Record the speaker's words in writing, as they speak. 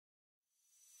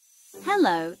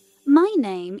Hello, my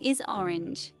name is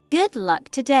Orange. Good luck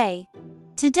today.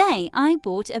 Today I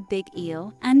bought a big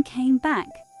eel and came back.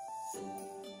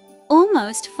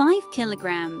 Almost 5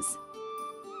 kilograms.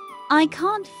 I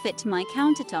can't fit my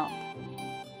countertop.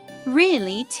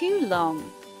 Really too long.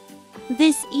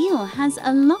 This eel has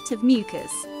a lot of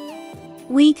mucus.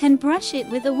 We can brush it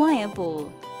with a wire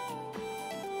ball.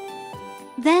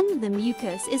 Then the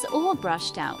mucus is all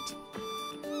brushed out.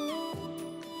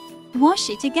 Wash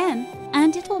it again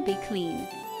and it'll be clean.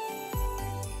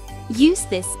 Use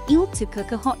this eel to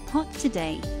cook a hot pot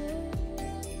today.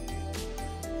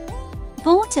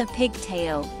 Bought a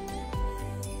pigtail.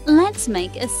 Let's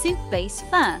make a soup base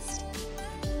first.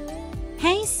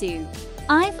 Hey Sue,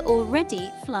 I've already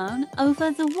flown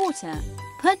over the water.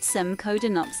 Put some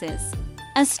codonopsis,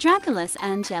 astragalus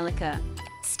angelica,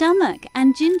 stomach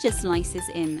and ginger slices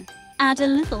in. Add a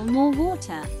little more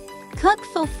water. Cook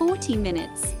for 40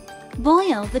 minutes.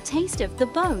 Boil the taste of the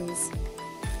bones.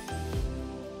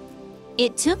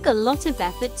 It took a lot of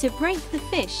effort to break the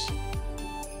fish.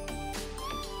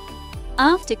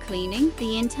 After cleaning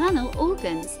the internal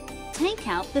organs, take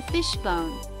out the fish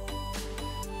bone.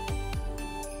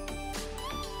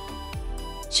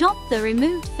 Chop the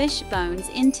removed fish bones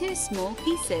into small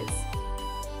pieces.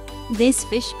 This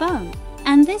fish bone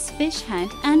and this fish head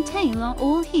and tail are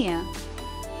all here.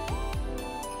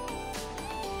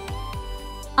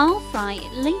 I'll fry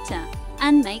it later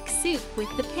and make soup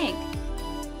with the pig.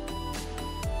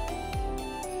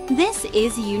 This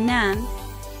is Yunnan.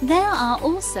 There are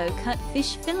also cut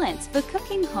fish fillets for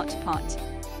cooking hot pot.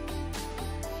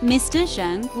 Mr.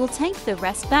 Zheng will take the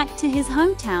rest back to his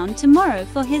hometown tomorrow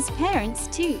for his parents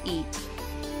to eat.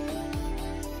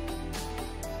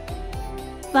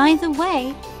 By the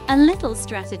way, a little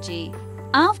strategy.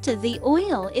 After the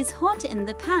oil is hot in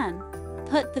the pan,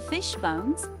 put the fish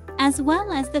bones, as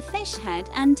well as the fish head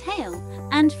and tail,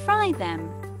 and fry them.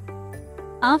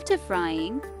 After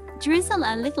frying, drizzle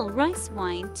a little rice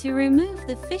wine to remove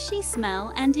the fishy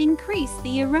smell and increase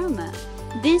the aroma.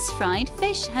 This fried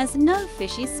fish has no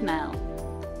fishy smell.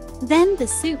 Then the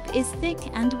soup is thick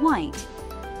and white.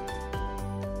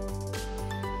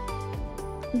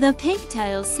 The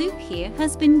pigtail soup here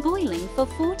has been boiling for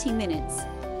 40 minutes.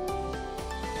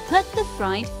 Put the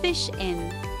fried fish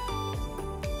in.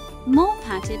 More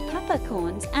patted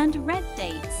peppercorns and red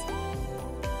dates.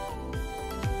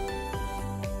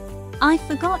 I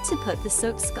forgot to put the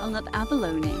soaked scallop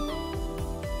abalone.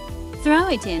 Throw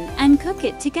it in and cook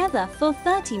it together for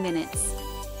 30 minutes.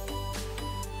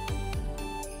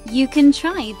 You can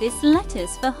try this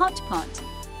lettuce for hot pot.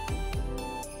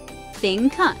 Thin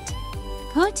cut.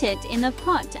 Put it in a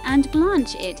pot and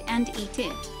blanch it and eat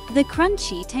it. The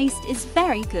crunchy taste is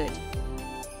very good.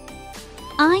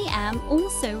 I am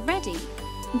also ready.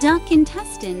 Duck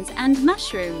intestines and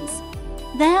mushrooms.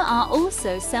 There are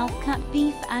also self-cut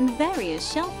beef and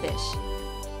various shellfish.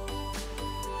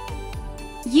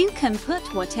 You can put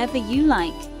whatever you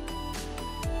like.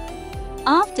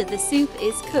 After the soup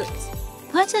is cooked,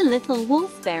 put a little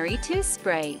wolfberry to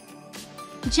spray.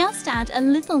 Just add a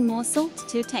little more salt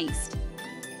to taste.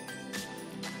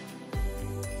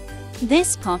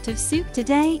 This pot of soup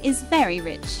today is very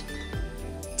rich.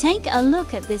 Take a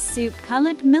look at this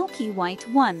soup-colored milky white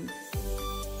one.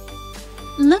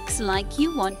 Looks like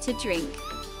you want to drink.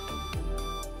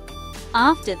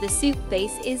 After the soup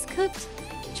base is cooked,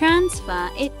 transfer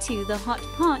it to the hot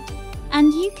pot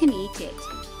and you can eat it.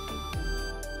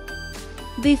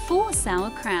 Before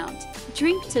sauerkraut,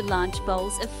 drink 2 large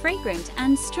bowls of fragrant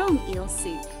and strong eel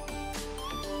soup.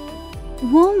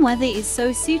 Warm weather is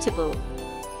so suitable.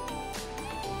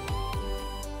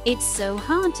 It's so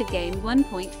hard to gain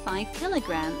 1.5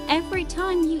 kilogram every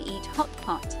time you eat hot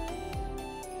pot.